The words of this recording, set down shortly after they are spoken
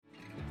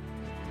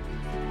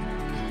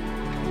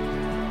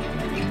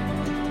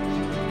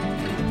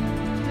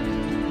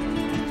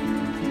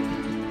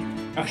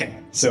Okay,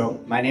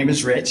 so my name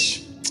is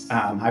Rich.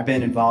 I've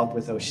been involved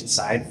with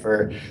Oceanside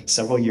for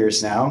several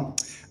years now.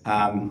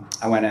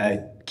 I want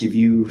to give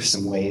you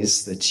some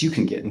ways that you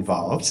can get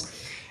involved.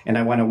 And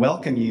I want to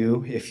welcome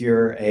you if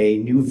you're a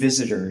new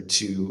visitor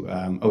to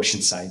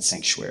Oceanside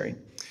Sanctuary.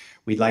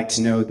 We'd like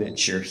to know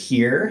that you're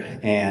here,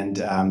 and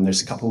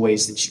there's a couple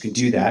ways that you can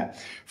do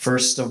that.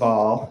 First of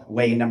all,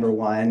 way number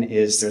one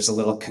is there's a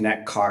little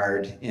connect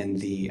card in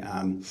the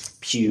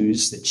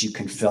pews that you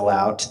can fill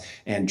out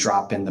and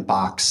drop in the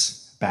box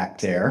back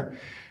there.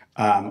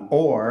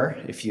 Or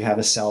if you have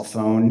a cell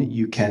phone,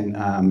 you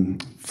can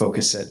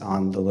focus it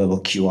on the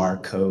little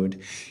QR code,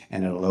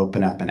 and it'll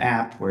open up an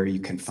app where you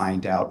can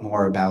find out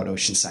more about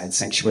Oceanside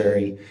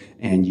Sanctuary,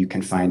 and you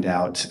can find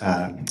out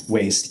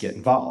ways to get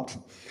involved.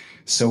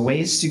 So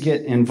ways to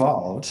get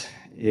involved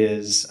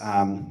is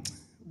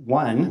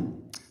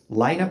one,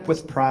 Light Up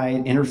with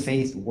Pride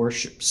Interfaith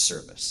Worship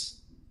Service.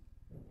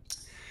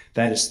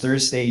 That is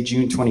Thursday,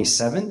 June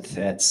 27th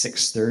at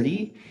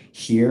 6:30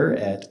 here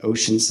at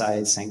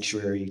Oceanside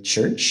Sanctuary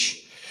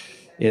Church.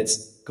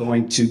 It's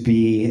going to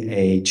be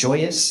a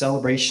joyous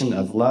celebration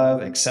of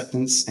love,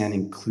 acceptance, and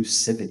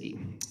inclusivity.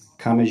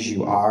 Come as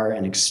you are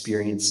and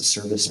experience a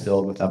service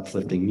filled with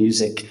uplifting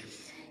music,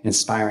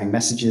 inspiring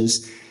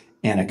messages,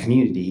 and a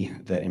community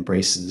that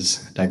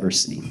embraces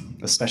diversity.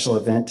 The special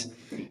event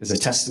is a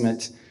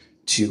testament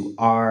to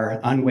our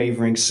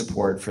unwavering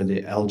support for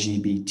the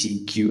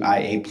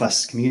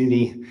LGBTQIA+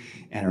 community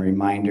and a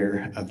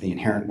reminder of the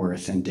inherent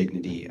worth and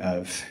dignity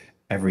of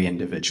every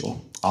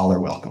individual. All are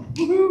welcome.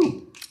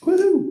 Woohoo!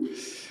 Woohoo!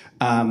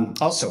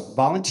 Also,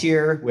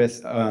 volunteer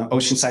with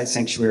Oceanside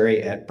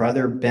Sanctuary at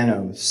Brother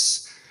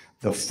Benno's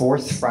the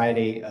fourth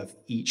Friday of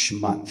each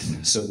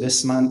month. So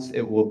this month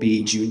it will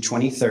be June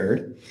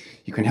 23rd.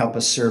 You can help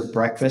us serve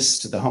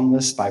breakfast to the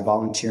homeless by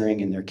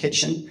volunteering in their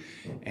kitchen,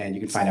 and you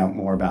can find out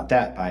more about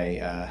that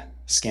by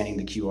scanning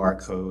the QR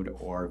code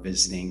or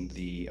visiting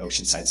the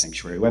Oceanside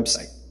Sanctuary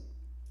website.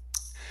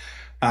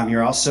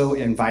 You're also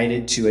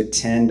invited to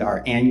attend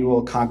our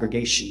annual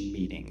congregation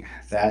meeting.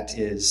 That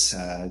is,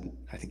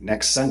 I think,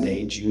 next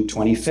Sunday, June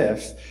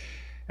 25th,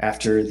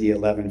 after the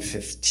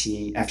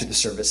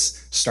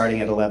service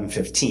starting at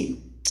 11:15.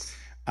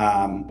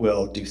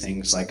 We'll do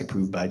things like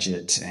approve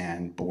budget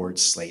and board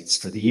slates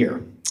for the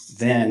year.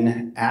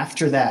 Then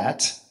after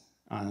that,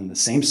 on the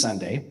same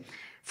Sunday,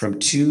 from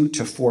 2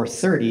 to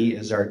 4:30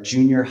 is our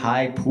junior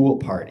high pool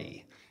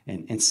party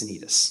in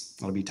Encinitas.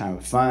 It'll be a time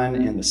of fun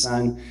in the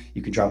sun.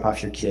 You can drop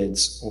off your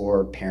kids,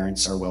 or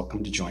parents are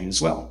welcome to join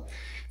as well.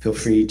 Feel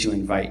free to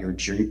invite your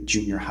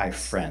junior high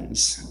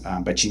friends,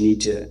 but you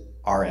need to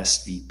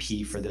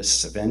RSVP for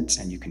this event,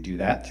 and you can do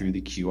that through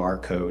the QR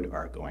code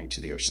or going to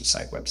the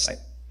Oceanside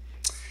website.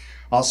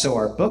 Also,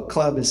 our book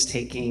club is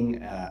taking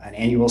an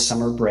annual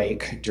summer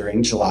break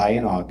during July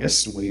and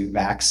August, and we'll be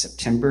back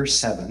September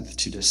 7th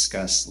to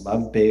discuss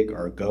Love Big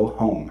or Go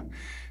Home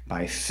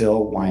by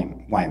Phil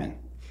Wyman.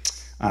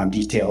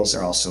 Details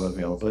are also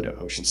available at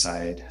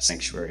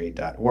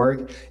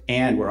oceansidesanctuary.org,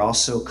 and we're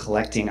also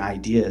collecting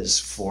ideas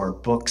for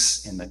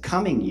books in the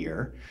coming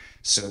year.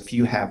 So if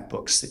you have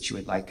books that you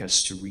would like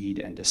us to read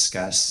and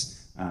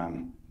discuss,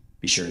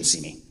 be sure to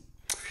see me.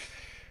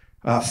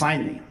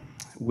 Finally,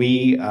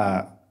 we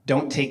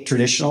don't take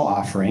traditional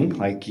offering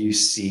like you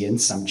see in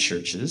some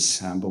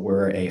churches, but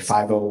we're a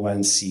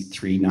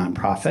 501c3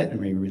 nonprofit,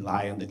 and we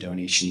rely on the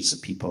donations of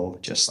people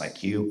just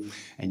like you.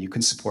 And you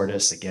can support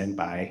us, again,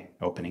 by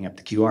opening up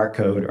the QR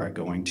code or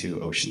going to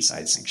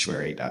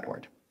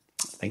oceansidesanctuary.org.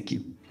 Thank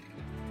you.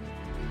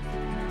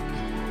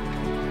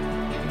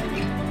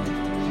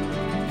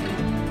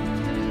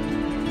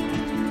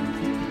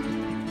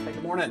 Hey,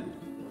 good morning.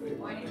 Good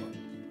morning.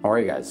 How are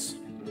you guys?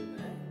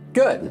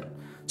 Good.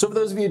 So for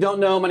those of you who don't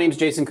know, my name is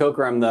Jason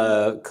Coker. I'm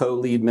the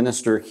co-lead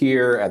minister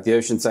here at the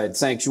Oceanside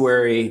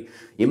Sanctuary.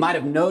 You might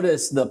have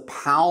noticed the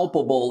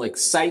palpable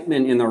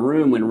excitement in the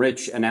room when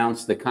Rich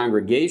announced the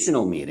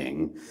congregational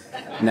meeting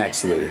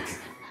next week.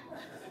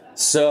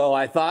 So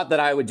I thought that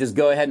I would just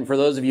go ahead and, for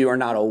those of you who are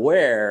not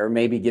aware,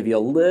 maybe give you a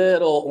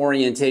little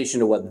orientation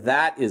to what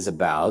that is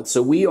about.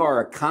 So we are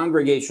a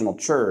congregational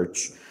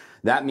church.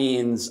 That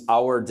means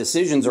our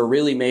decisions are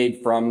really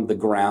made from the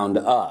ground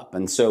up.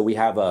 And so we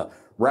have a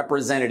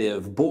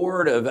representative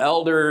board of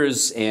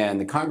elders, and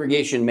the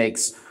congregation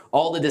makes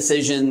all the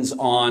decisions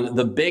on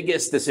the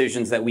biggest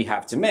decisions that we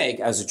have to make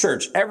as a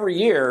church. Every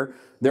year,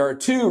 there are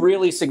two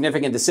really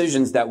significant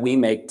decisions that we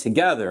make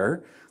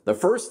together. The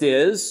first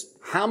is,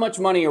 how much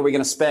money are we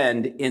going to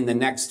spend in the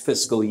next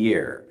fiscal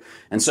year?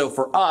 And so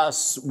for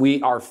us,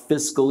 our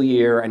fiscal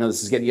year, I know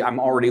this is getting, I'm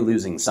already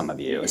losing some of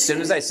you. As soon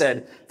as I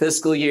said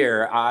fiscal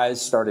year,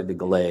 eyes started to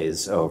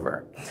glaze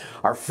over.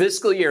 Our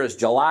fiscal year is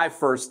July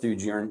 1st through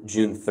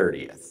June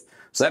 30th.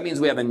 So that means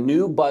we have a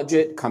new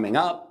budget coming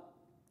up.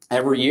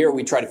 Every year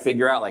we try to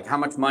figure out like how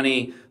much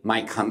money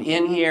might come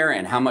in here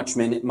and how much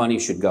money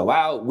should go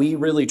out. We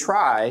really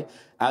try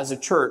as a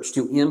church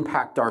to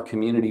impact our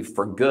community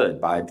for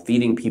good by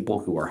feeding people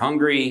who are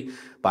hungry,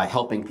 by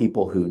helping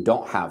people who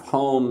don't have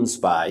homes,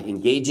 by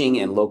engaging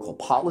in local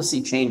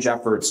policy change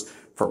efforts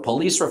for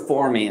police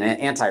reform and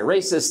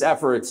anti-racist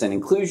efforts and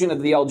inclusion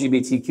of the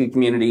LGBTQ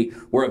community.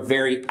 We're a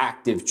very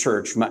active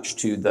church, much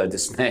to the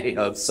dismay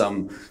of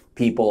some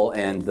people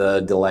and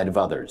the delight of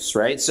others,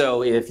 right?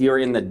 So if you're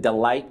in the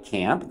delight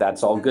camp,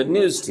 that's all good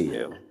news to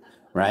you,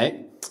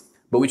 right?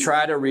 But we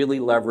try to really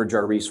leverage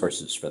our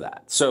resources for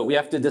that. So we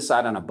have to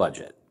decide on a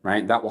budget,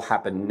 right? That will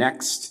happen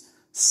next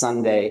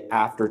Sunday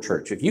after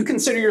church. If you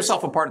consider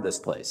yourself a part of this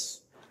place,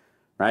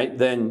 right,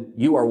 then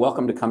you are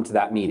welcome to come to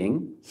that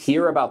meeting,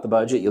 hear about the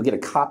budget. You'll get a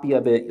copy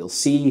of it. You'll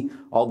see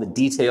all the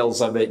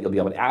details of it. You'll be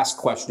able to ask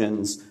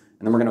questions,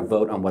 and then we're going to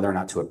vote on whether or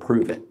not to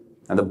approve it.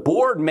 And the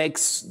board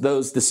makes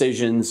those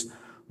decisions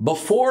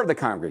before the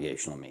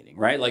congregational meeting,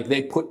 right? Like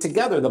they put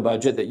together the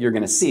budget that you're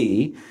going to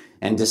see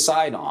and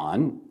decide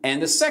on.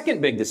 And the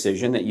second big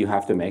decision that you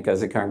have to make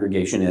as a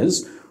congregation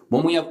is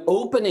when we have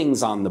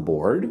openings on the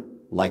board,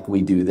 like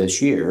we do this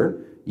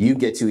year, you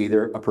get to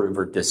either approve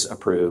or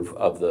disapprove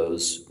of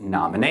those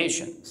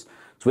nominations.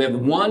 So we have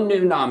one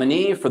new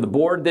nominee for the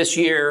board this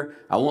year.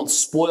 I won't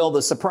spoil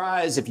the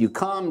surprise. If you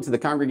come to the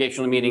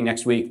congregational meeting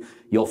next week,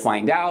 you'll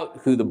find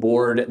out who the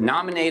board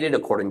nominated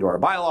according to our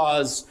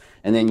bylaws.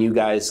 And then you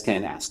guys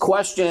can ask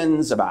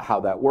questions about how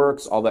that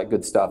works, all that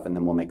good stuff, and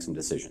then we'll make some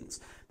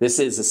decisions. This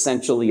is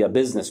essentially a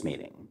business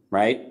meeting,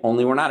 right?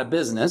 Only we're not a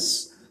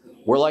business.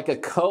 We're like a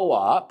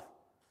co-op,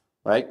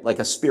 right? Like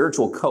a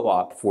spiritual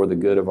co-op for the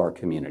good of our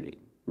community,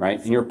 right?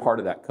 And you're part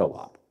of that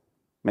co-op.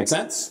 Make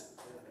sense?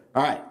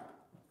 All right.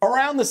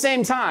 Around the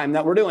same time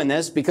that we're doing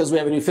this, because we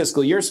have a new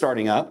fiscal year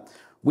starting up,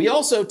 we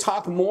also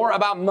talk more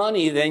about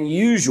money than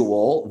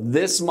usual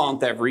this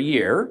month every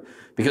year,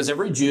 because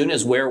every June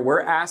is where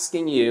we're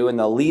asking you in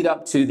the lead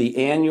up to the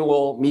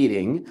annual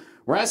meeting,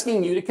 we're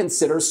asking you to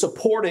consider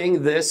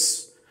supporting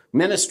this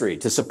ministry,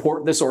 to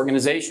support this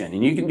organization.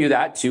 And you can do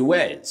that two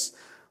ways.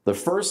 The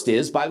first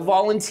is by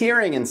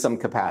volunteering in some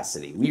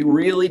capacity. We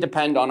really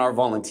depend on our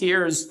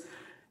volunteers.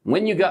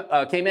 When you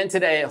came in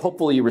today,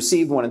 hopefully you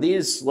received one of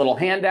these little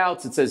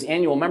handouts. It says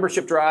annual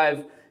membership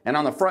drive. And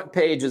on the front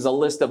page is a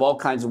list of all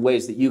kinds of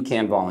ways that you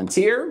can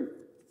volunteer.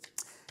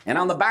 And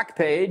on the back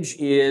page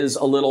is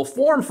a little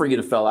form for you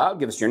to fill out.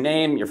 Give us your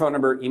name, your phone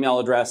number, email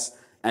address,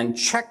 and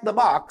check the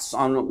box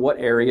on what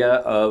area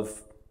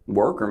of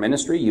work or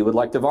ministry you would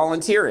like to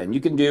volunteer in.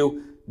 You can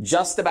do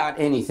just about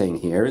anything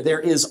here. There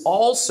is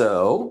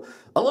also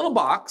a little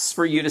box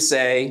for you to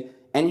say,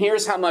 and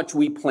here's how much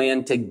we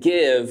plan to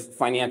give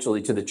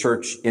financially to the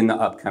church in the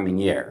upcoming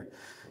year.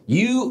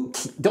 You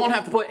don't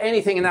have to put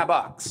anything in that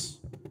box,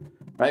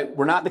 right?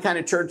 We're not the kind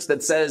of church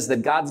that says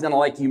that God's going to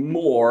like you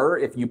more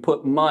if you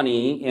put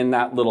money in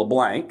that little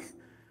blank,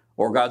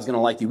 or God's going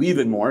to like you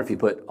even more if you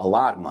put a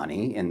lot of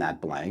money in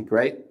that blank,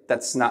 right?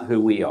 That's not who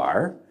we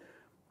are.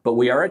 But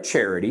we are a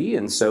charity,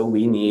 and so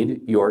we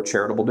need your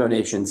charitable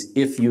donations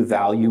if you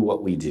value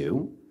what we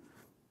do,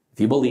 if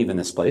you believe in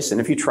this place,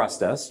 and if you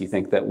trust us, you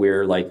think that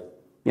we're like,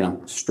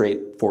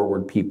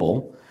 straightforward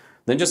people,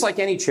 then just like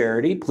any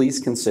charity, please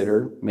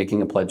consider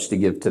making a pledge to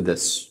give to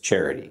this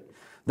charity.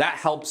 That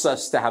helps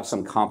us to have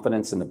some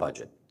confidence in the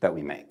budget that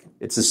we make.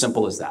 It's as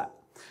simple as that.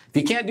 If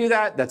you can't do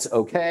that, that's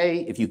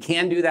okay. If you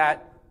can do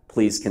that,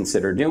 please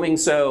consider doing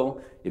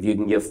so. If you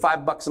can give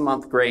 $5 a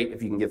month, great.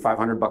 If you can give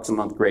 $500 a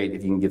month, great.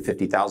 If you can give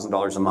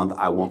 $50,000 a month,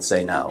 I won't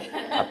say no.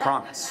 I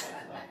promise,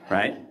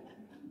 right?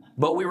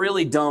 But we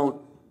really don't,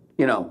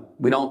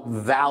 we don't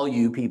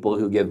value people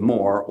who give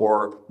more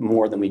or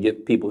more than we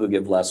give people who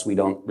give less. We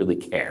don't really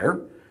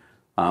care.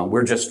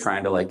 We're just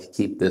trying to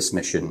keep this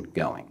mission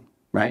going,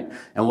 right?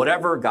 And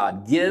whatever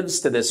God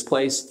gives to this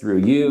place through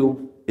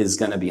you is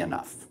going to be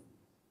enough.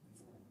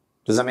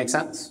 Does that make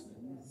sense?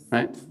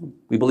 Right?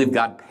 We believe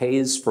God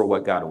pays for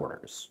what God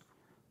orders.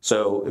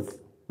 So if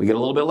we get a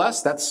little bit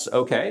less, that's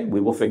okay.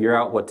 We will figure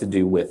out what to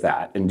do with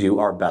that and do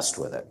our best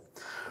with it.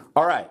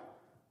 All right.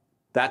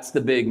 That's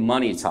the big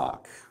money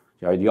talk.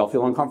 Do y'all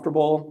feel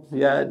uncomfortable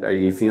yet? Are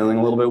you feeling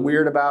a little bit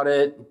weird about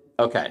it?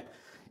 Okay.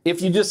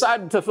 If you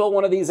decide to fill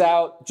one of these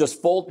out,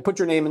 just put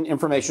your name and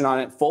information on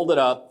it, fold it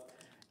up,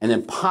 and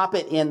then pop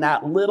it in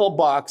that little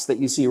box that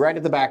you see right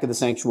at the back of the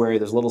sanctuary.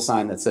 There's a little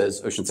sign that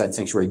says Oceanside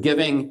Sanctuary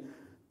Giving.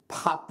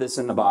 Pop this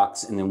in the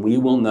box, and then we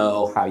will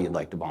know how you'd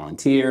like to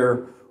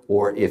volunteer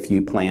or if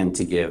you plan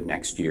to give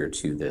next year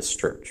to this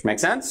church. Make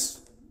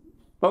sense?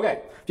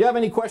 Okay. If you have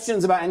any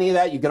questions about any of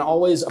that, you can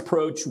always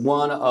approach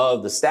one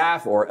of the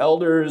staff or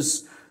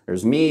elders.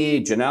 There's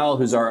me, Janelle,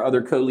 who's our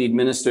other co-lead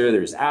minister.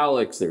 There's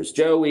Alex. There's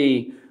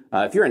Joey.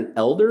 If you're an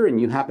elder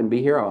and you happen to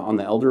be here on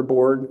the elder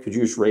board, could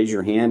you just raise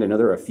your hand? I know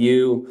there are a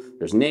few.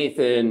 There's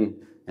Nathan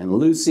and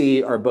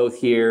Lucy are both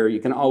here. You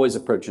can always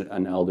approach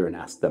an elder and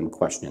ask them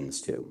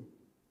questions too.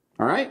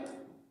 All right?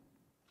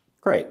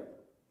 Great.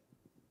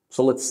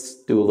 So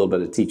let's do a little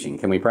bit of teaching.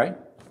 Can we pray? All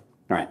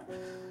right.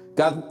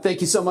 God, thank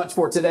you so much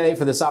for today,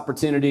 for this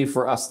opportunity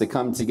for us to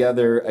come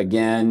together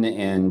again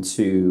and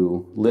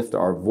to lift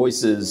our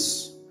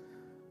voices,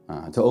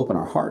 to open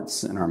our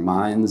hearts and our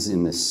minds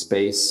in this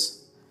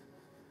space,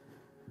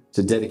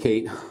 to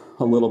dedicate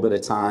a little bit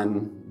of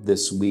time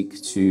this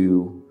week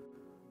to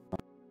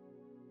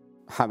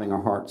having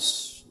our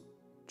hearts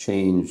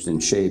changed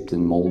and shaped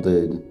and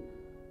molded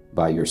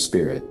by your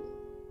Spirit.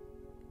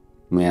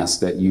 We ask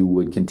that you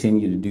would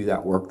continue to do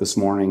that work this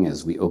morning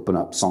as we open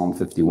up Psalm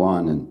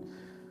 51, and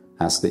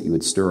ask that you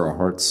would stir our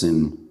hearts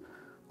in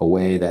a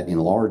way that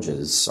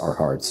enlarges our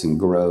hearts and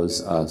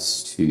grows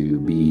us to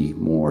be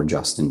more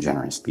just and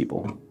generous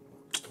people.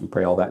 We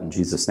pray all that in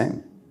Jesus'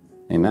 name.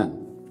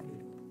 Amen.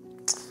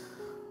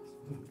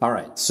 All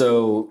right,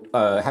 so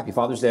happy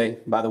Father's Day,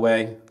 by the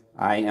way.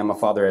 I am a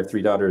father. I have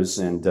 3 daughters,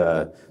 and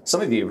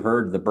some of you have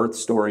heard the birth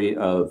story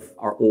of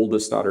our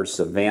oldest daughter,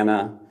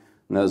 Savannah.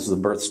 And that was the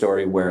birth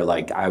story where,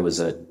 like, I was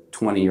a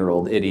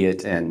 20-year-old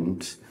idiot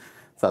and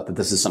thought that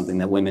this is something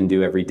that women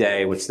do every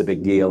day. What's the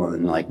big deal?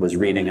 And, like, was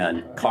reading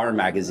a car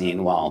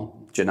magazine while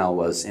Janelle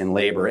was in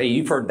labor. Hey,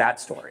 you've heard that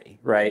story,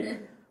 right?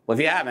 Well,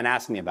 if you haven't,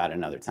 ask me about it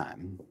another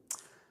time.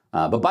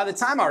 But by the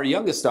time our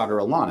youngest daughter,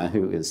 Alana,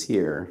 who is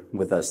here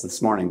with us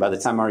this morning, by the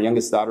time our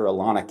youngest daughter,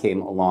 Alana,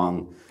 came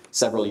along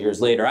several years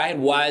later, I had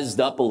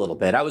wised up a little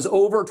bit. I was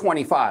over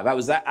 25. I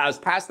was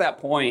past that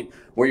point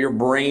where your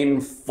brain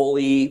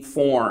fully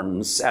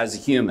forms as a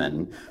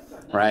human,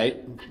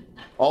 right?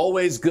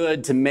 Always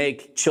good to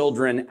make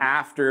children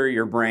after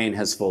your brain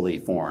has fully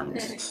formed,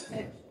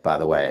 by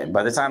the way.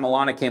 By the time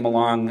Alana came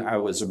along, I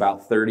was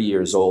about 30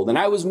 years old, and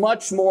I was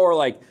much more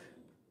like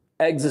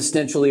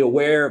existentially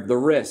aware of the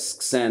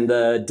risks and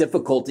the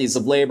difficulties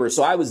of labor.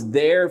 So I was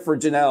there for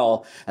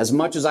Janelle as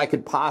much as I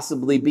could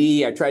possibly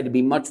be. I tried to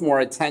be much more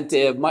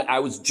attentive. I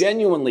was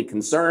genuinely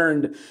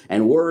concerned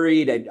and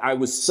worried. I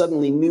was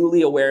suddenly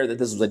newly aware that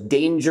this was a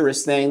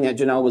dangerous thing that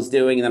Janelle was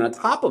doing. And then on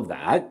top of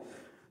that,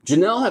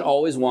 Janelle had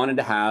always wanted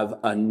to have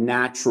a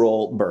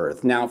natural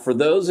birth. Now, for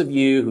those of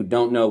you who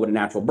don't know what a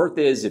natural birth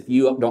is, if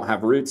you don't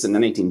have roots in the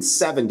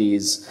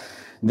 1970s,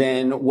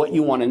 then what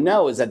you want to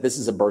know is that this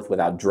is a birth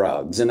without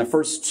drugs. And the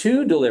first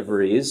 2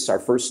 deliveries, our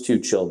first 2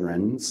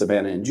 children,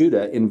 Savannah and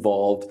Judah,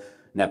 involved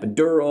an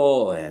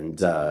epidural and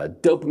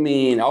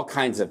dopamine, all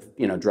kinds of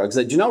drugs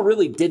that Janelle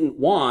really didn't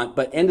want,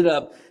 but ended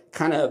up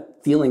kind of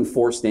feeling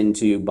forced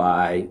into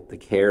by the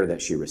care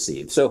that she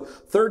received. So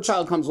 3rd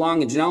child comes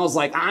along and Janelle is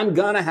like, I'm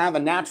gonna have a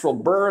natural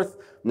birth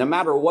no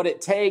matter what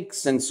it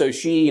takes. And so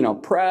she,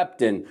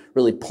 prepped and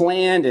really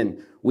planned,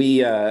 and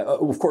we,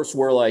 of course,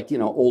 we're like,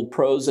 old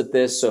pros at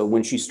this. So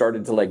when she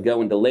started to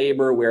go into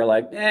labor, we were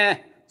like,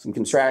 some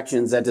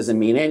contractions, that doesn't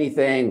mean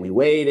anything. We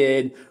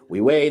waited.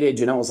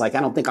 Janelle was like,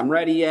 I don't think I'm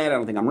ready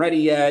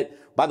yet.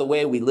 By the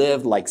way, we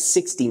lived like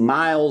 60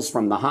 miles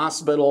from the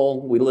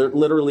hospital. We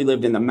literally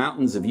lived in the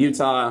mountains of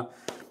Utah.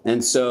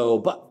 And so,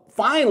 but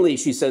finally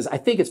she says, I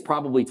think it's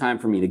probably time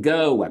for me to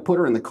go. I put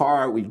her in the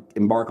car. We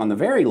embark on the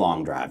very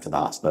long drive to the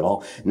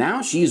hospital.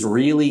 Now she's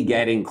really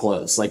getting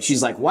close. Like,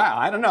 she's like, wow,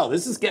 I don't know.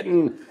 This is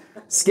getting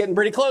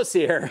pretty close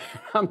here.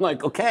 I'm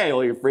like, okay,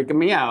 well, you're freaking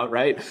me out,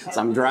 right? So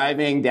I'm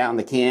driving down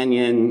the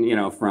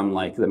canyon, from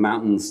like the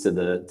mountains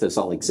to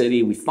Salt Lake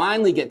City. We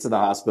finally get to the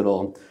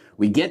hospital.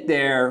 We get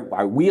there,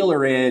 I wheel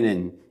her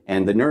in,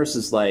 and the nurse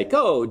is like,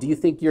 oh, do you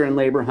think you're in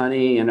labor,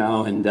 honey? And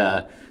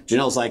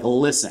Janelle's like,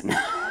 listen,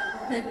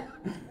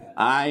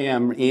 I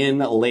am in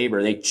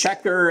labor. They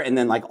check her, and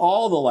then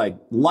all the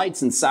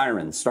lights and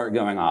sirens start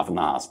going off in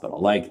the hospital.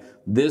 Like,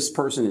 this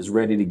person is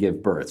ready to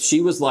give birth.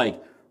 She was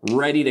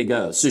ready to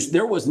go. So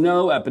there was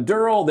no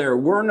epidural. There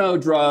were no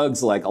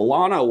drugs.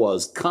 Alana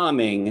was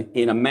coming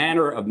in a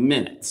matter of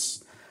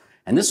minutes.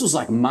 And this was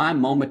my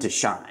moment to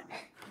shine.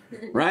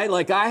 Right?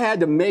 I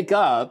had to make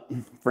up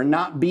for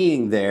not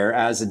being there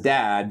as a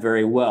dad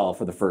very well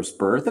for the first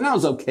birth. And I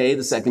was okay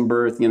the second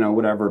birth,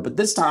 whatever. But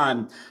this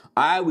time,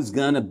 I was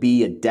going to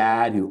be a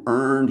dad who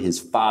earned his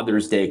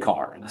Father's Day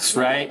cards,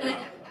 right?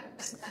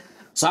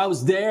 So I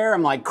was there,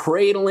 I'm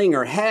cradling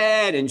her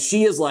head, and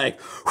she is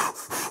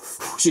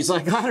she's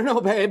like, I don't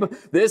know, babe,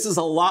 this is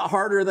a lot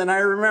harder than I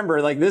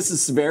remember. This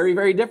is very,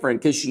 very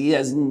different, because she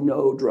has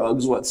no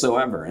drugs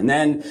whatsoever. And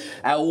then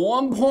at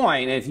one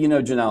point, if you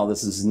know Janelle,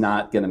 this is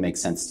not going to make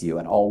sense to you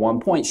at all. One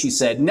point she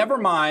said, never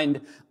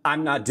mind,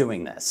 I'm not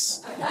doing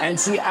this. And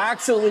she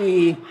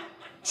actually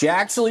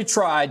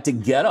tried to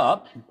get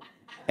up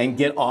and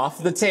get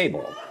off the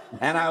table.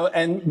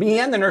 And me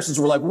and the nurses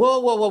were like,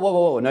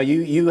 whoa. No,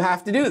 you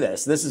have to do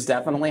this. This is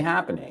definitely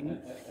happening.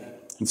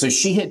 And so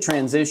she hit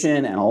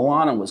transition, and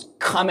Alana was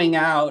coming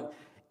out,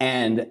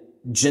 and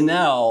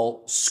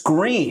Janelle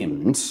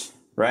screamed,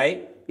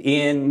 right,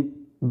 in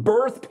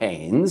birth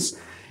pains,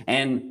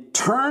 and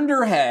turned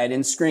her head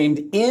and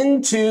screamed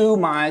into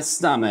my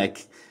stomach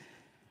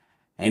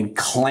and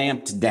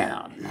clamped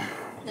down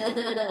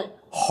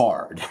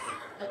hard.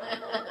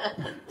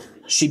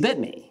 She bit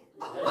me.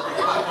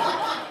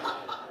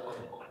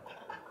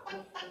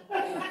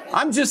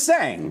 I'm just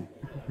saying.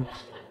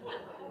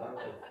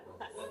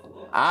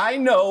 I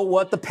know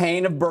what the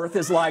pain of birth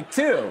is like,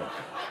 too.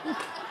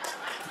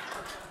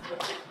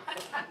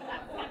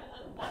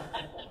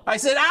 I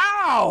said,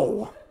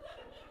 ow!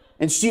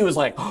 And she was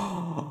like,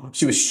 oh,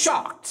 she was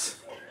shocked.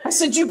 I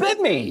said, you bit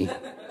me.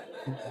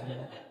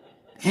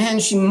 And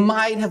she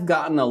might have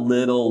gotten a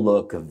little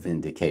look of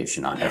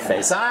vindication on her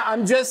face.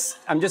 I'm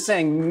just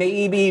saying,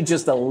 maybe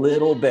just a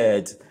little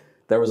bit.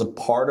 there was a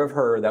part of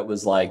her that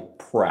was like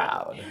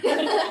proud.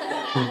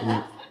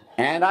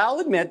 And I'll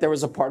admit there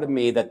was a part of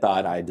me that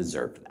thought I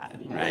deserved that,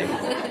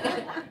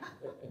 right?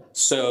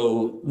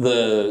 So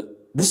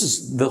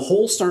the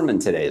whole sermon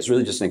today is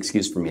really just an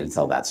excuse for me to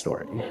tell that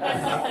story.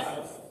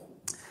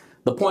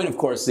 The point, of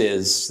course,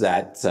 is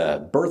that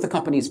birth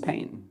accompanies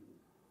pain,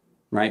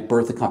 right?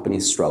 Birth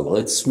accompanies struggle.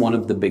 It's one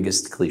of the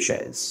biggest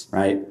cliches,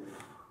 right?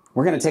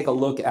 We're going to take a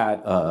look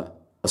at a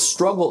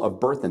struggle of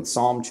birth in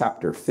Psalm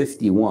chapter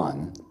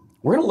 51.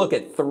 We're going to look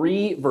at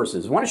 3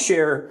 verses. I want to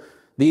share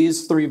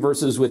these 3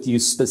 verses with you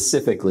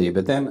specifically,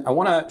 but then I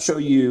want to show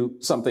you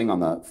something on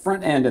the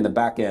front end and the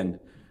back end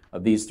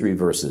of these 3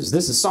 verses.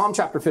 This is Psalm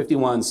chapter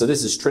 51, so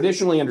this is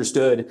traditionally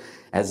understood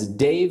as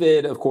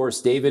David, of course,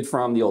 David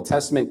from the Old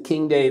Testament,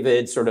 King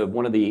David, sort of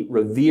one of the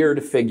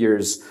revered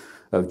figures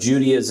of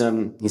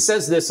Judaism. He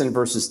says this in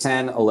verses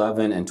 10,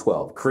 11, and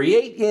 12.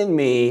 Create in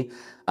me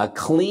a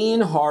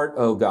clean heart,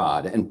 O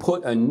God, and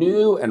put a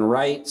new and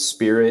right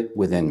spirit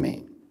within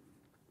me.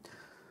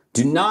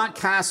 Do not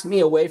cast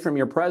me away from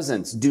your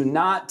presence. Do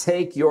not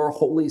take your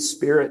Holy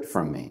Spirit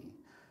from me.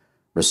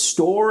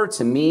 Restore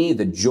to me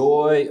the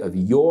joy of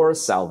your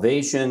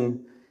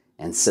salvation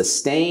and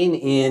sustain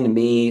in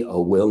me a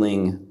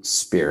willing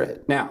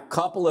spirit. Now, a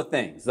couple of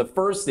things. The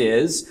first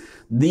is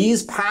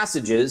these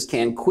passages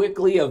can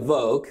quickly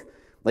evoke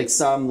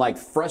some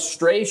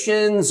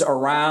frustrations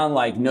around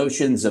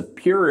notions of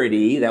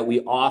purity that we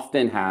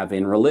often have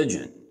in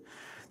religion.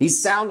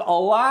 These sound a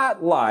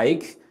lot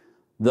like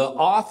the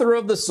author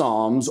of the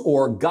Psalms,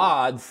 or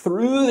God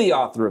through the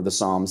author of the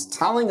Psalms,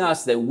 telling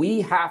us that we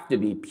have to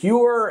be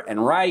pure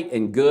and right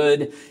and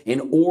good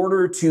in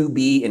order to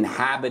be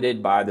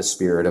inhabited by the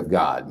Spirit of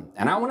God.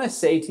 And I want to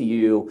say to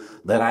you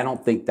that I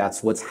don't think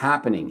that's what's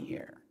happening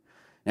here.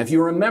 Now, if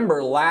you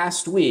remember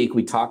last week,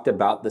 we talked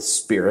about the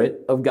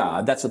Spirit of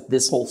God. That's what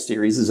this whole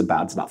series is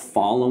about. It's about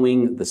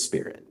following the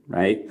Spirit,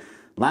 right?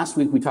 Last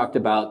week, we talked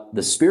about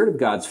the Spirit of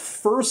God's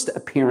first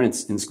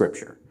appearance in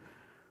Scripture,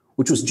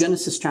 which was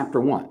Genesis chapter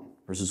 1,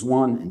 verses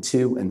 1 and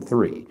 2 and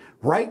 3.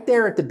 Right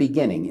there at the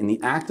beginning, in the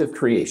act of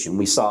creation,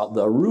 we saw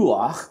the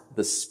Ruach,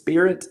 the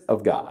Spirit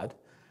of God,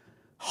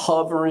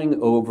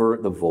 hovering over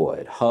the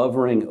void,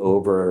 hovering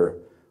over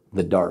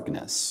the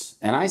darkness.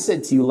 And I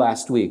said to you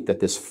last week that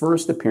this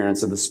first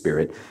appearance of the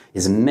Spirit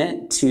is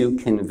meant to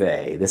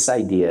convey this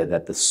idea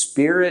that the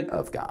Spirit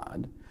of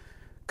God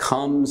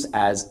comes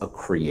as a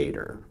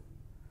creator,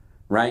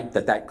 right?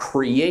 That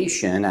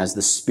creation, as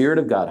the Spirit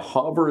of God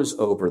hovers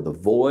over the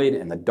void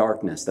and the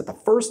darkness, that the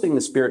first thing the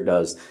Spirit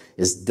does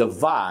is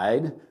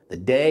divide the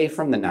day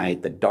from the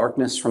night, the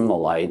darkness from the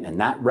light, and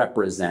that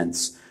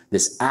represents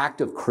this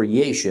act of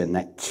creation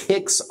that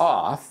kicks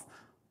off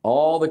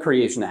all the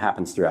creation that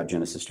happens throughout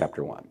Genesis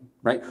chapter 1,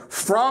 right?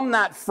 From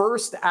that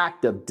first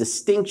act of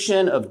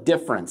distinction, of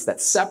difference,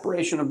 that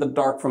separation of the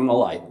dark from the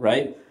light,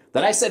 right?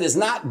 That I said is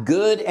not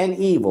good and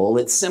evil.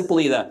 It's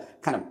simply the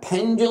kind of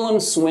pendulum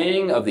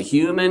swing of the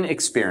human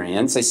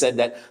experience. I said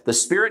that the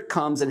Spirit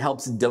comes and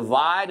helps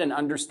divide an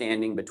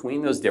understanding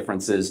between those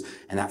differences,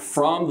 and that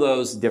from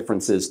those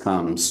differences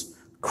comes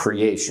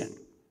creation.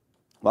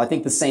 Well, I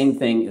think the same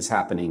thing is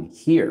happening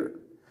here.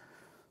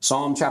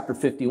 Psalm chapter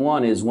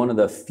 51 is one of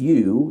the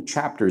few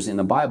chapters in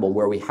the Bible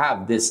where we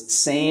have this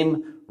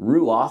same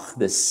Ruach,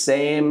 this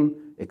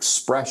same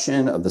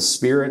expression of the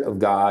Spirit of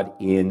God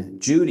in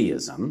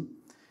Judaism.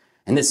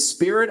 And this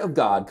Spirit of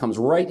God comes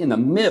right in the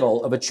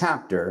middle of a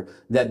chapter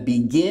that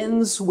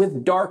begins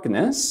with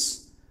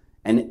darkness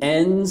and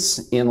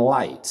ends in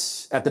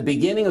light. At the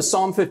beginning of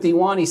Psalm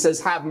 51, he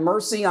says, "Have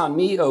mercy on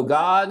me, O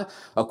God,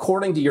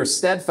 according to your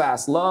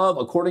steadfast love,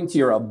 according to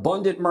your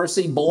abundant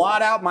mercy,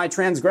 blot out my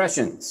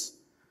transgressions.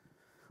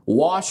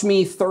 Wash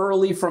me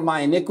thoroughly from my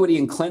iniquity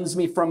and cleanse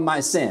me from my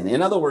sin."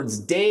 In other words,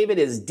 David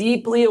is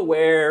deeply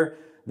aware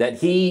that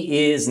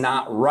he is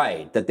not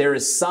right, that there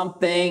is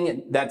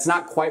something that's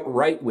not quite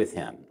right with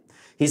him.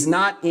 He's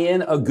not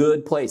in a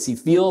good place. He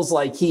feels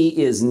like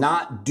he is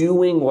not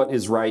doing what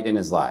is right in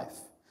his life.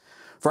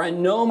 "For I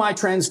know my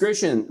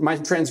transgressions,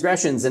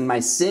 and my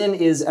sin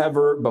is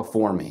ever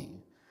before me."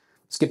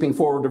 Skipping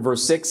forward to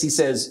verse 6, he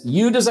says,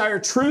 "You desire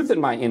truth in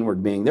my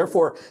inward being.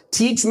 Therefore,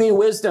 teach me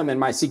wisdom in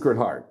my secret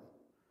heart.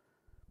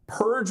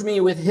 Purge me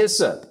with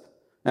hyssop,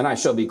 and I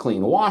shall be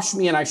clean. Wash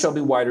me, and I shall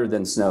be whiter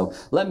than snow.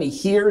 Let me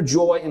hear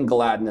joy and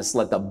gladness.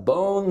 Let the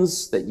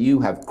bones that you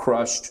have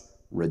crushed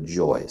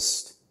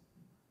rejoice."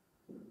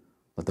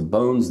 Let the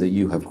bones that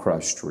you have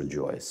crushed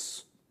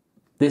rejoice.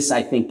 This,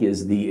 I think,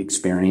 is the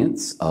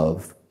experience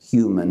of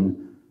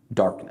human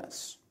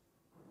darkness.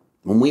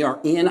 When we are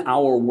in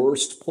our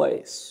worst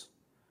place,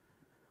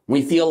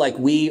 we feel like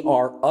we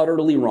are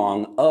utterly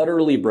wrong,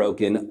 utterly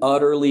broken,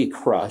 utterly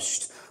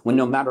crushed, when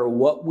no matter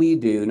what we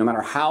do, no matter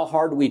how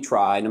hard we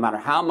try, no matter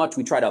how much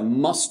we try to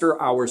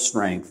muster our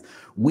strength,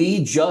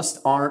 we just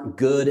aren't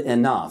good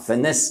enough.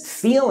 And this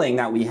feeling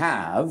that we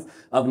have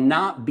of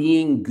not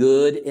being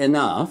good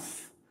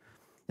enough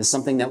is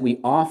something that we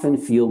often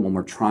feel when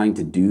we're trying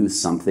to do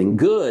something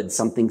good,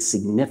 something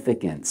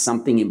significant,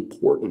 something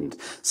important,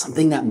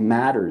 something that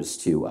matters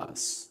to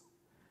us.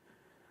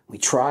 We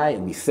try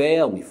and we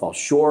fail and we fall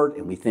short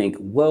and we think,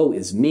 woe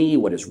is me,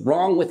 what is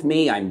wrong with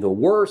me? I'm the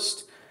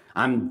worst.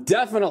 I'm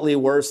definitely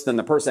worse than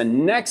the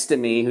person next to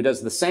me who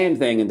does the same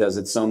thing and does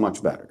it so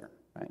much better,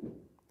 right?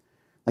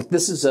 Like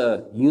this is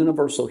a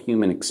universal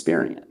human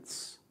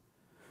experience.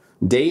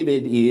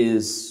 David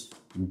is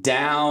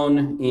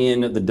down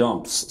in the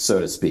dumps, so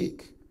to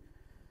speak.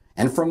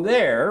 And from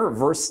there,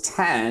 verse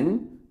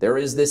 10, there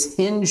is this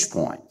hinge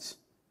point.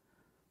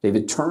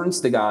 David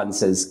turns to God and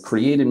says,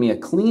 create in me a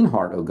clean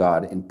heart, O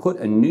God, and put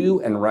a new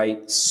and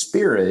right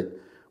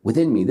spirit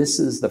within me. This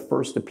is the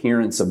first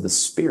appearance of the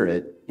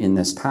Spirit in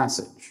this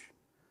passage.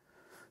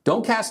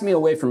 Don't cast me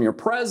away from your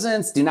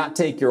presence. Do not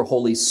take your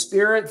Holy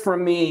Spirit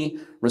from me.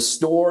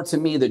 Restore to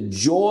me the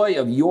joy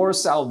of your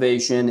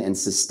salvation and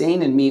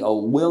sustain in me a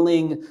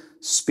willing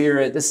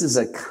spirit. This is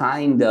a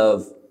kind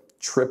of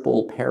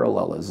triple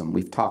parallelism.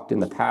 We've talked in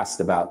the past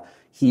about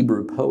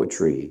Hebrew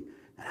poetry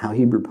and how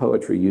Hebrew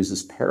poetry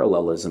uses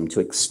parallelism to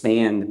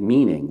expand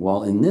meaning.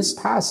 Well, in this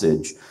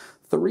passage,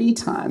 3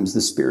 times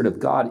the Spirit of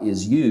God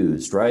is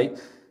used, right?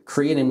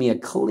 Create in me a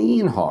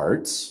clean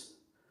heart.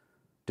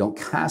 Don't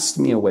cast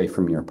me away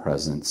from your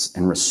presence,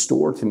 and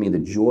restore to me the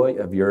joy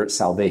of your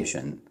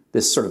salvation.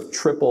 This sort of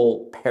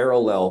triple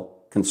parallel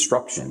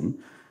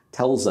construction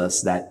tells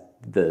us that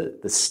the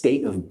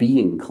state of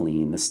being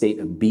clean, the state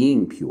of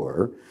being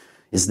pure,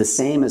 is the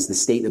same as the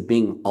state of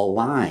being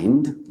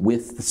aligned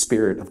with the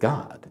Spirit of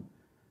God.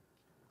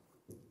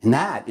 And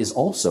that is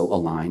also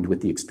aligned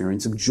with the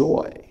experience of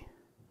joy.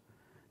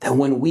 That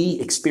when we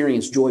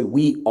experience joy,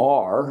 we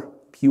are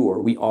pure,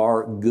 we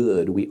are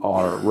good, we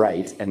are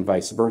right, and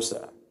vice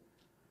versa.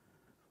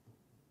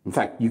 In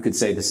fact, you could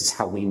say this is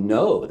how we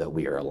know that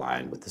we are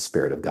aligned with the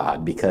Spirit of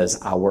God, because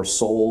our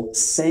soul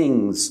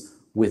sings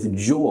with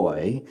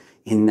joy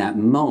in that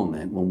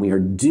moment when we are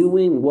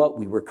doing what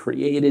we were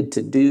created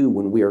to do,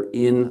 when we are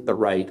in the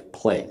right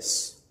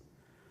place.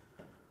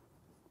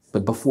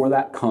 But before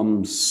that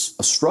comes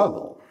a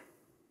struggle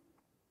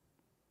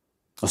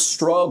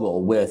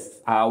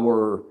with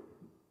our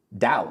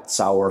doubts,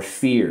 our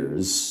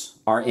fears,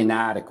 our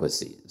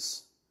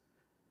inadequacies.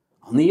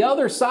 On the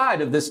other side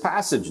of this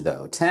passage,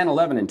 though, 10,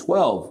 11, and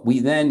 12, we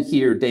then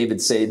hear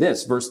David say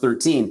this, verse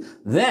 13,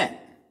 then,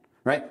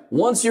 right?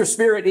 Once your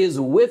Spirit is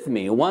with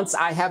me, once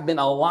I have been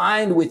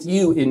aligned with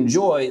you in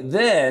joy,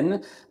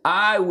 then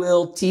I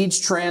will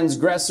teach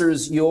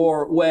transgressors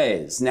your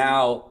ways.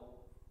 Now,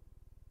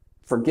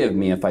 forgive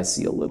me if I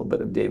see a little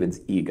bit of David's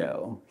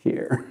ego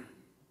here.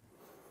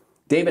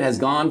 David has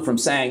gone from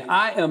saying,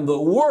 I am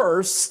the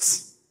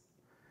worst,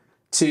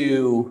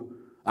 to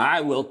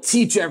I will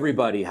teach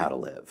everybody how to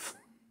live.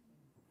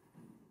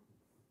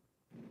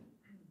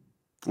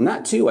 And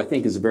that too, I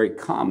think, is a very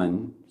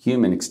common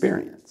human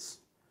experience.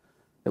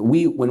 That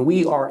when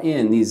we are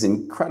in these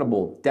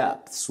incredible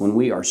depths, when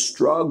we are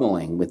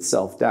struggling with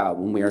self-doubt,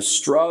 when we are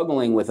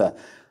struggling with a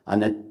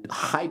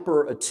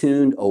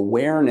hyper-attuned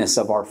awareness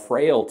of our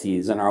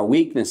frailties and our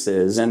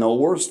weaknesses and the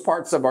worst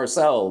parts of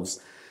ourselves,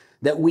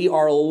 that we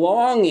are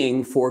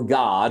longing for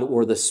God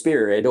or the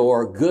Spirit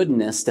or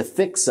goodness to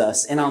fix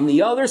us. And on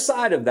the other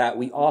side of that,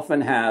 we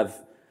often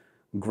have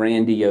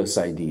grandiose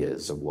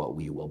ideas of what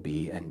we will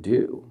be and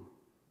do.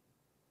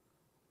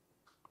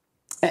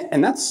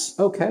 And that's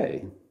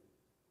okay.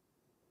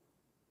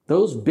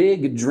 Those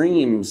big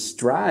dreams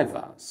drive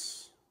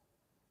us.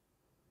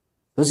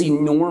 Those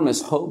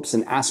enormous hopes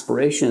and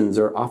aspirations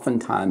are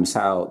oftentimes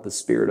how the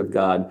Spirit of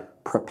God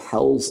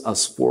propels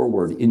us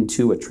forward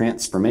into a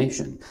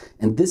transformation.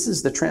 And this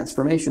is the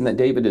transformation that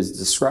David is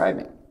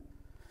describing.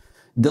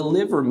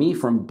 Deliver me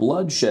from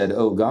bloodshed,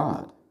 O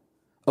God.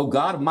 O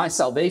God of my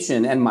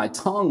salvation, and my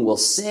tongue will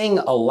sing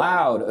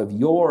aloud of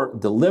your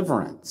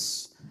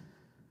deliverance.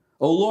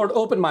 O Lord,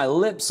 open my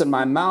lips, and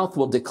my mouth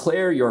will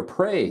declare your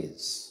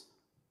praise.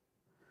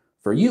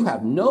 For you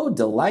have no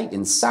delight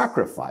in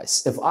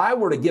sacrifice. If I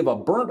were to give a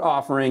burnt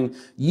offering,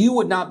 you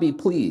would not be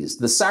pleased.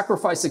 The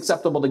sacrifice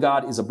acceptable to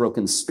God is a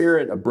broken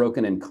spirit, a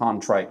broken and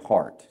contrite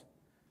heart.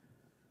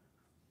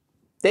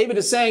 David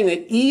is saying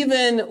that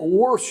even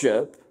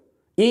worship,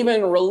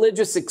 even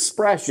religious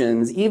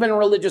expressions, even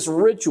religious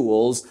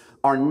rituals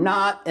are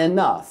not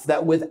enough.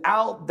 That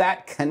without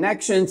that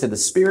connection to the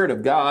Spirit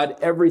of God,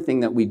 everything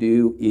that we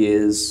do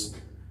is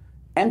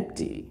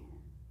empty.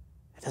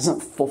 It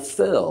doesn't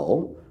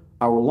fulfill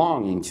our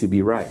longing to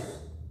be right.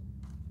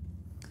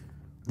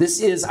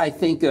 This is, I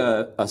think,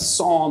 a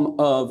psalm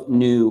of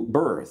new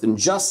birth. And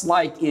just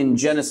like in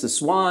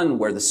Genesis 1,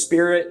 where the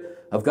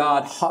Spirit of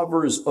God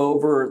hovers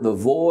over the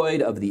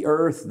void of the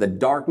earth, the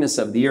darkness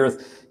of the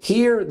earth,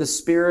 here the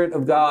Spirit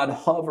of God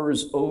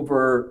hovers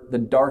over the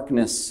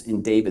darkness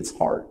in David's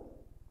heart.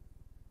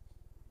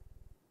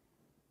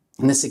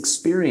 And this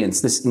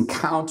experience, this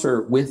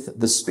encounter with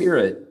the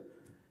Spirit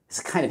is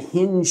a kind of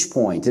hinge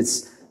point.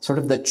 It's sort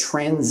of the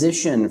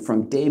transition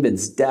from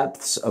David's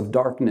depths of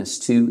darkness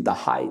to the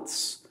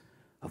heights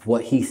of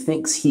what he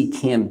thinks he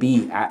can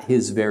be at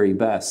his very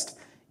best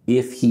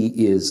if he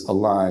is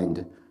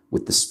aligned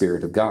with the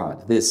Spirit of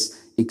God.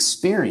 This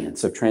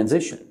experience of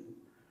transition,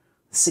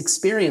 this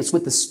experience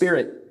with the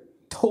Spirit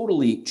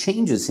totally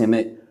changes him.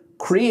 It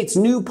creates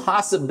new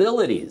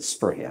possibilities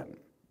for him,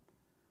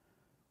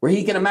 where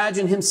he can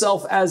imagine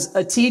himself as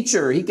a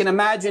teacher. He can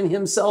imagine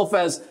himself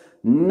as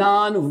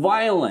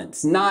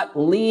non-violent, not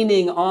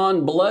leaning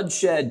on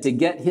bloodshed to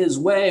get his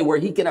way, where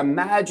he can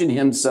imagine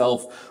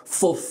himself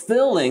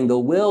fulfilling the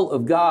will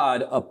of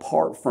God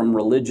apart from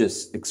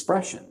religious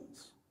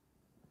expressions.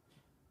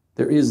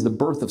 There is the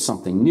birth of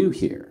something new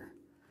here.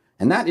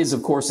 And that is,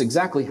 of course,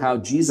 exactly how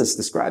Jesus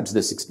describes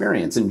this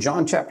experience. In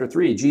John chapter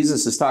 3,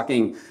 Jesus is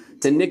talking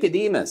to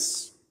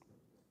Nicodemus,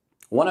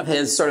 one of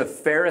his sort of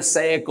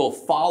Pharisaical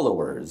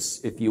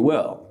followers, if you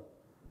will.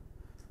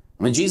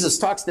 When Jesus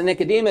talks to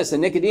Nicodemus,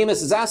 and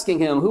Nicodemus is asking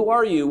him, who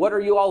are you? What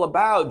are you all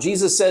about?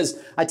 Jesus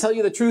says, I tell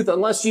you the truth,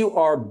 unless you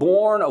are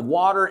born of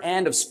water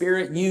and of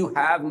spirit, you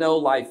have no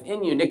life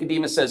in you.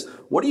 Nicodemus says,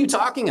 what are you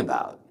talking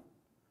about?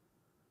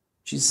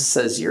 Jesus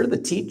says, you're the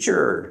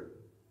teacher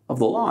of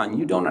the law, and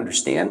you don't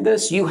understand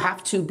this. You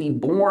have to be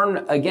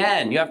born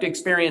again. You have to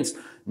experience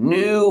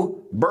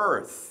new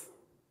birth.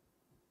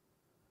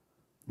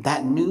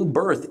 That new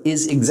birth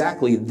is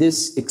exactly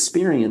this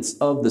experience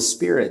of the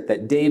Spirit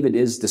that David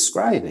is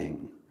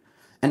describing.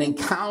 An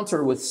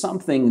encounter with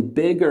something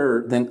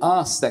bigger than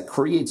us that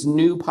creates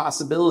new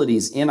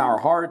possibilities in our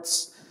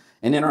hearts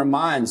and in our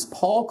minds.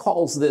 Paul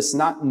calls this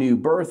not new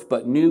birth,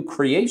 but new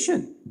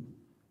creation.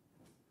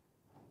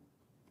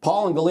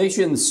 Paul in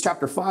Galatians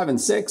chapter 5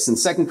 and 6 and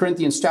 2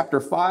 Corinthians chapter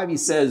 5, he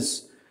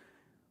says,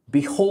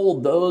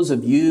 behold, those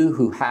of you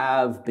who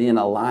have been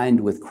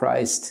aligned with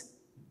Christ,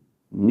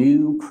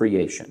 new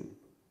creation.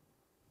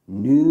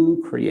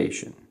 New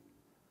creation.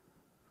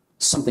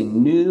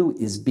 Something new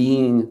is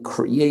being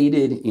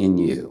created in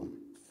you.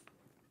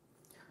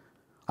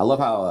 I love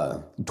how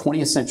a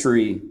 20th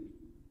century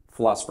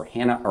philosopher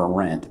Hannah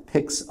Arendt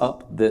picks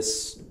up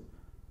this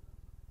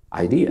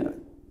idea.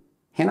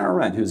 Hannah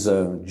Arendt, who's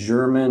a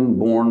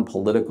German-born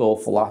political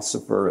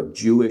philosopher of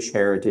Jewish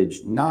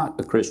heritage, not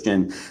a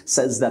Christian,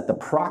 says that the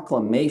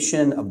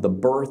proclamation of the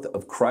birth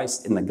of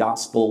Christ in the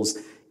Gospels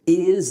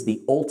is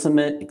the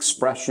ultimate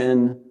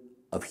expression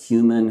of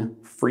human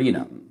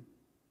freedom.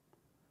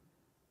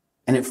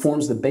 And it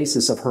forms the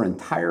basis of her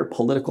entire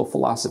political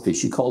philosophy.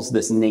 She calls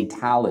this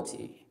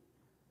natality.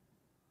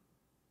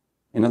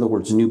 In other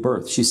words, new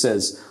birth. She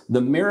says,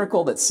 the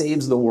miracle that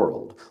saves the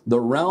world,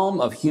 the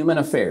realm of human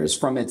affairs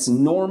from its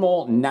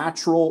normal,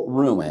 natural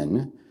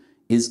ruin,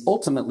 is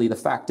ultimately the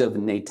fact of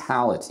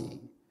natality.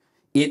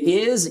 It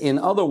is, in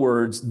other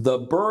words, the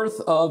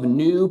birth of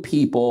new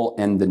people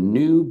and the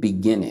new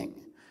beginning.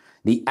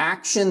 The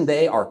action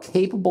they are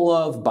capable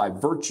of by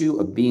virtue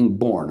of being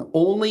born.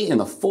 Only in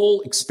the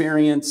full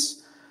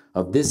experience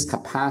of this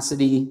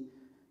capacity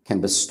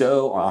can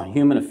bestow on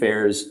human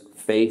affairs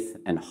faith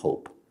and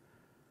hope.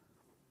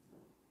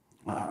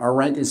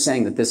 Arendt is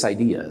saying that this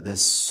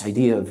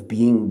idea of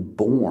being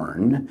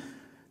born,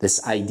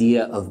 this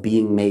idea of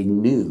being made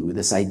new,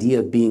 this idea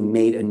of being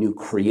made a new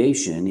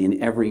creation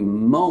in every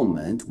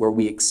moment where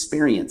we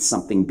experience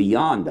something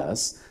beyond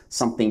us,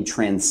 something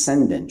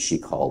transcendent, she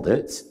called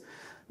it,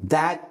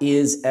 that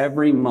is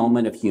every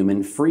moment of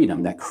human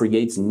freedom that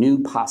creates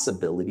new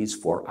possibilities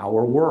for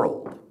our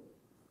world.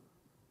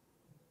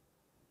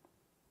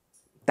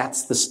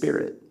 That's the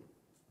Spirit.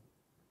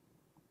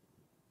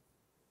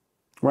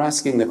 We're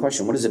asking the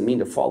question, what does it mean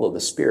to follow the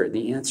Spirit?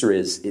 The answer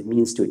is, it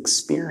means to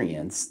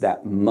experience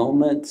that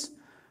moment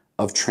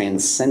of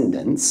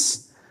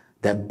transcendence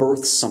that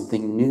births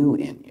something new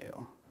in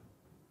you,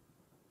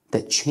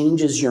 that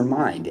changes your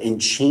mind and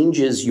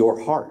changes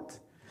your heart.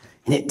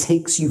 And it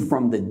takes you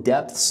from the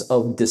depths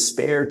of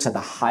despair to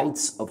the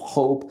heights of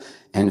hope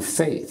and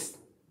faith.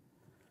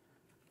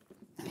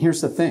 And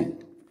here's the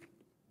thing.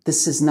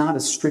 This is not a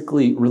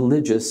strictly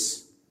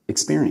religious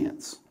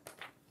experience.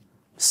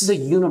 This is a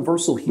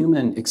universal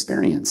human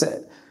experience.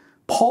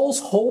 Paul's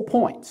whole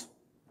point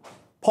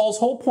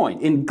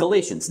in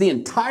Galatians, the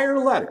entire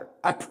letter,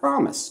 I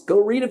promise, go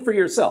read it for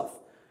yourself.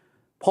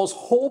 Paul's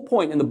whole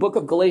point in the book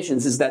of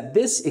Galatians is that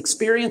this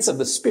experience of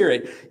the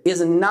Spirit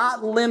is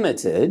not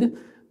limited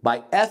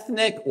by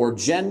ethnic or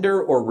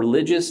gender or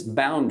religious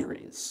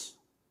boundaries.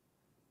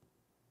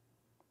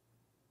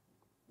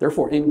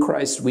 Therefore, in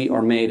Christ, we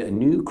are made a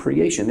new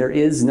creation. There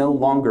is no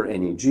longer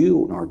any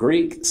Jew nor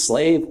Greek,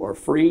 slave or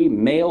free,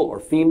 male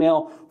or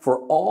female, for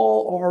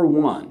all are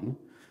one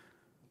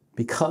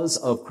because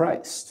of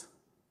Christ.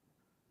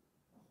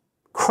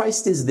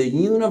 Christ is the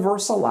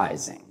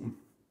universalizing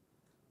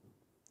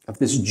of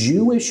this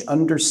Jewish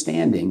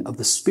understanding of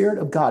the Spirit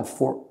of God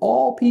for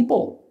all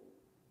people.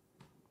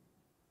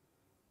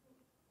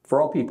 For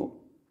all people.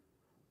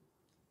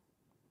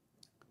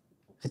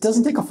 It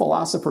doesn't take a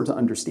philosopher to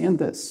understand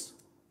this.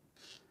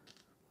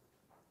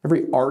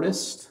 Every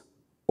artist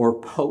or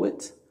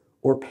poet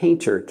or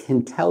painter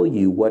can tell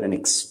you what an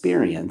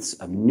experience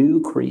of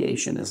new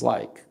creation is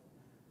like.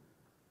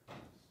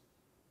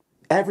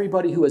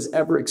 Everybody who has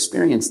ever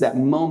experienced that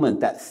moment,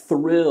 that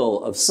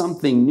thrill of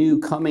something new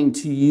coming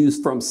to you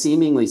from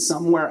seemingly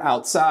somewhere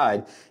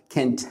outside,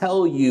 can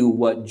tell you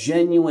what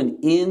genuine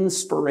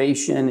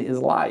inspiration is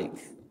like.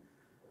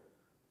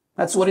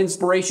 That's what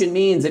inspiration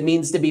means. It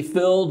means to be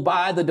filled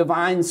by the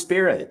divine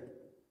Spirit.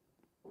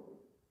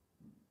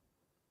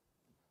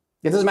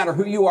 It doesn't matter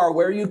who you are,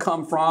 where you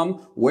come from,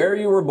 where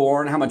you were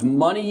born, how much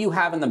money you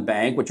have in the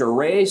bank, what your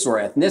race or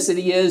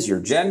ethnicity is, your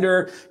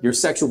gender, your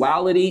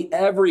sexuality.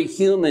 Every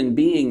human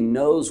being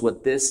knows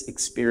what this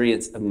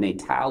experience of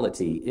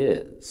natality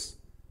is.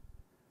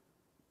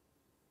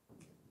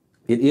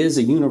 It is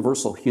a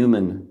universal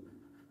human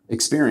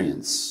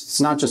experience.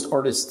 It's not just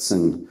artists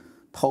and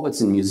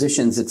poets and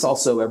musicians. It's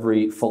also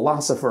every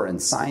philosopher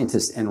and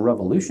scientist and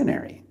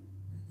revolutionary.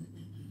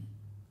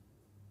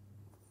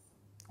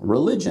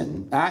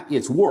 Religion, at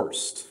its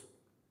worst,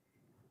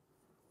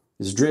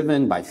 is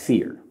driven by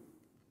fear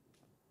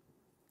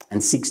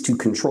and seeks to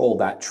control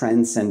that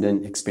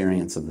transcendent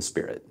experience of the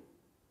Spirit.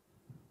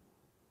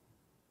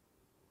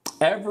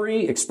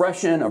 Every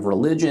expression of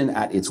religion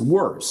at its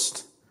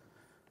worst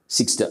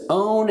seeks to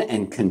own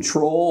and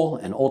control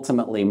and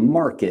ultimately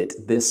market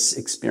this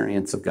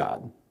experience of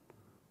God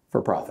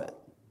for profit,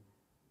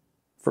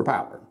 for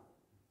power.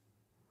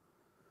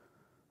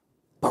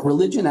 But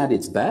religion at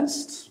its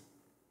best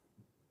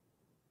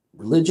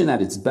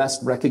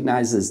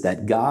recognizes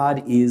that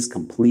God is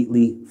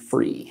completely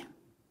free.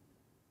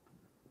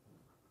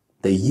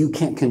 That you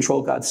can't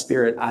control God's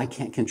Spirit, I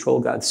can't control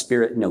God's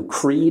Spirit. No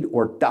creed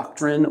or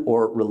doctrine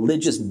or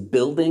religious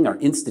building or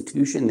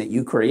institution that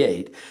you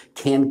create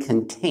can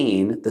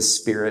contain the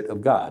Spirit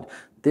of God.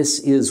 This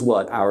is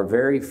what our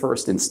very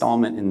first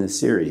installment in this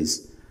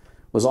series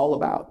was all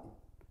about.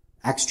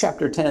 Acts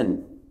chapter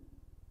 10,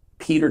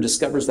 Peter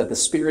discovers that the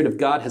Spirit of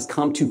God has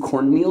come to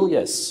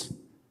Cornelius,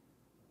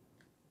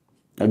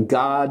 a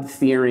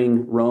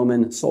God-fearing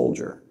Roman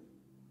soldier.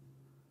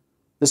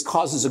 This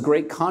causes a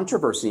great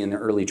controversy in the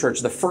early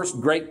church, the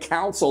first great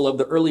council of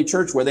the early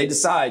church, where they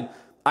decide,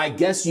 I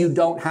guess you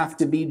don't have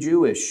to be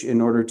Jewish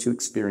in order to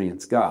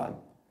experience God.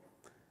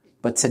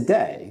 But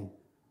today,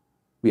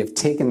 we have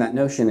taken that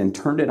notion and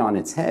turned it on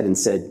its head and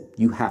said,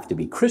 you have to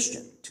be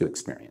Christian to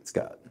experience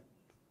God.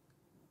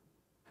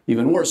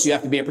 Even worse, you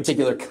have to be a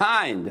particular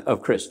kind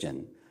of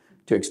Christian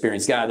to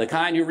experience God, the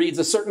kind who reads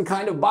a certain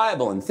kind of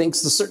Bible and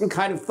thinks a certain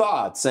kind of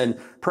thoughts and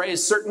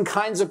prays certain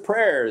kinds of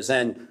prayers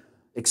and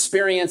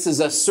experiences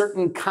a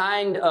certain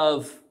kind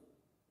of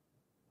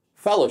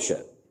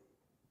fellowship.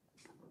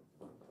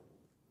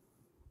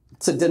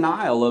 It's a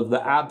denial of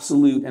the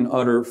absolute and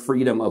utter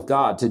freedom of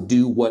God to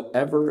do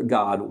whatever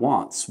God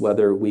wants,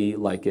 whether we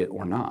like it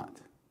or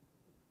not.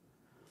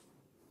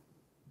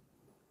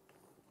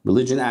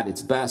 Religion at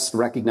its best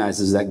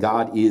recognizes that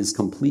God is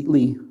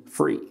completely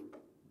free.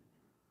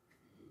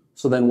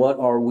 So then what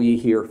are we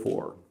here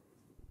for?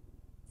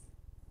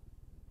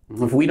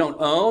 If we don't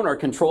own or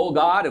control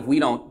God, if we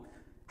don't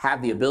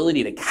have the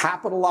ability to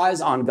capitalize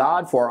on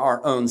God for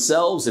our own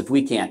selves, if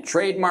we can't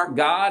trademark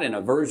God and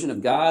a version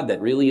of God that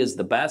really is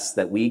the best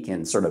that we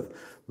can sort of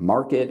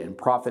market and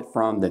profit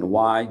from, then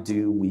why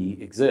do we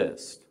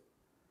exist?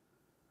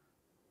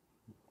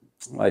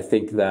 I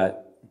think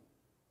that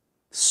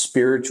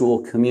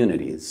spiritual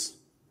communities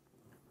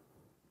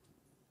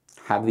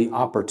have the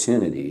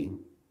opportunity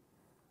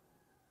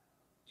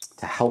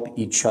to help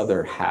each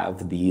other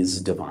have these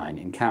divine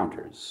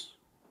encounters.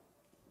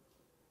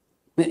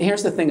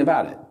 Here's the thing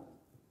about it.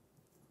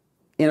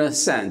 In a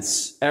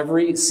sense,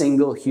 every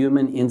single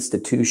human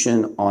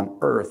institution on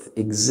earth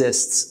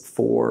exists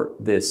for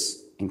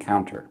this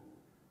encounter.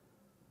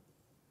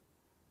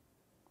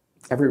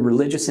 Every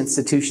religious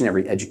institution,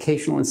 every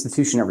educational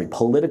institution, every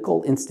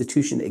political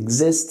institution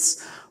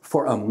exists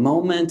for a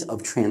moment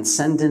of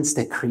transcendence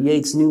that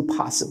creates new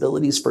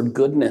possibilities for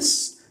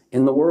goodness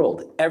in the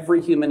world.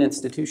 Every human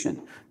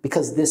institution,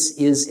 because this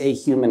is a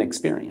human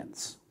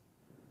experience.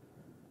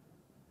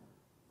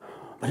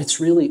 But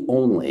it's really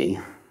only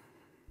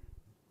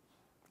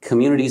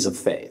communities of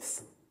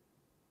faith,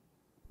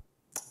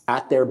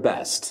 at their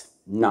best,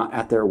 not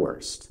at their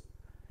worst.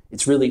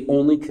 It's really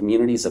only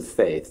communities of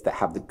faith that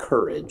have the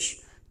courage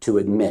to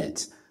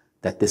admit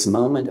that this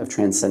moment of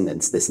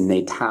transcendence, this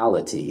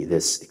natality,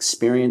 this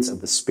experience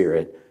of the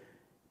Spirit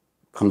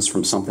comes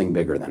from something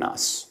bigger than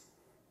us,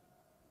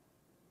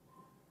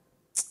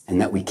 and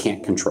that we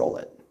can't control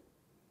it.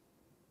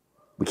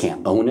 We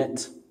can't own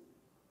it.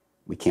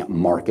 We can't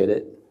market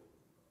it.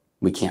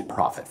 We can't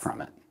profit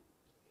from it.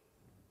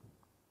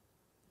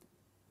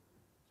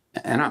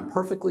 And I'm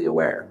perfectly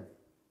aware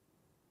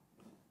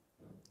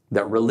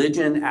that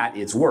religion at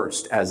its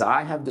worst, as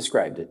I have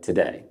described it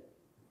today,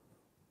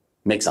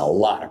 makes a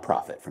lot of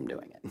profit from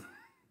doing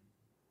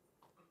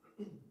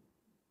it.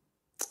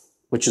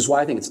 Which is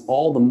why I think it's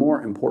all the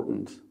more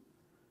important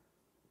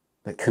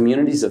that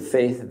communities of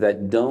faith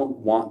that don't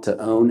want to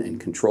own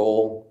and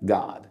control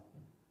God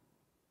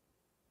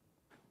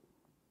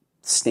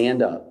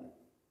stand up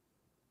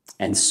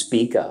and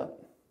speak up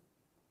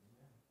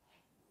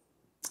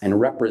and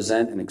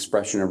represent an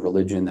expression of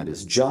religion that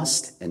is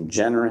just and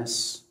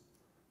generous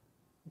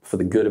for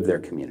the good of their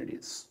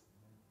communities.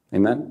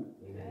 Amen?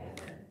 Amen.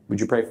 Would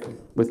you pray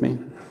with me?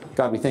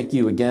 God, we thank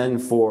you again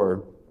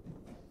for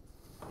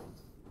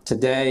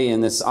today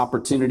and this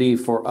opportunity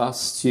for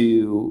us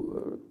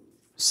to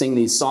sing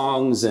these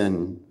songs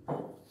and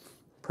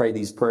pray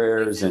these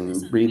prayers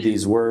and read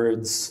these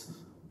words,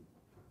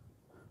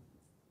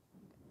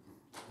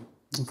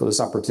 for this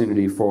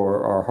opportunity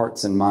for our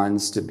hearts and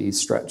minds to be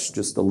stretched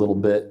just a little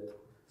bit.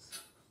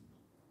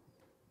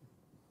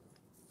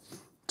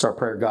 It's our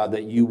prayer, God,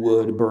 that you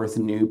would birth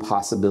new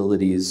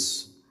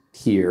possibilities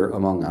here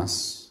among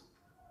us,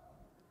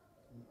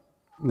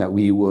 that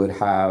we would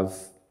have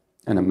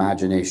an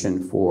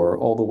imagination for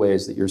all the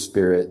ways that your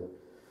Spirit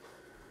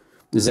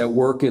is at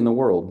work in the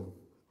world,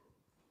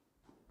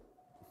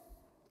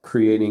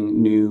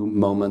 creating new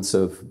moments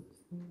of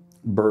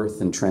birth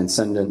and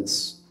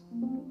transcendence,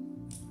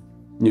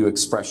 new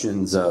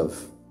expressions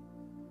of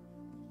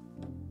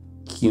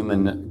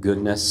human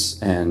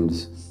goodness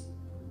and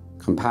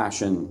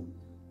compassion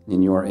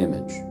in your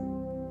image.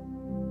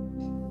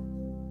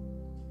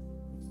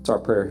 It's our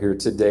prayer here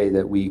today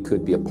that we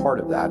could be a part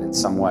of that in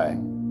some way.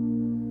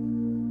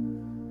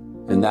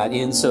 And that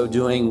in so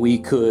doing, we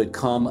could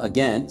come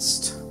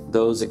against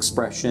those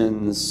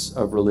expressions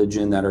of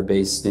religion that are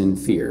based in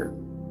fear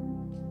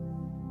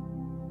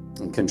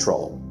and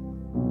control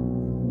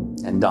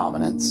and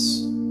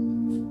dominance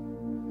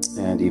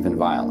and even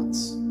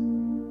violence.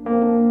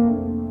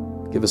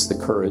 Give us the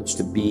courage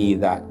to be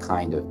that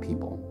kind of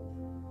people.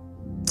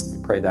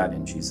 We pray that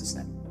in Jesus'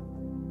 name.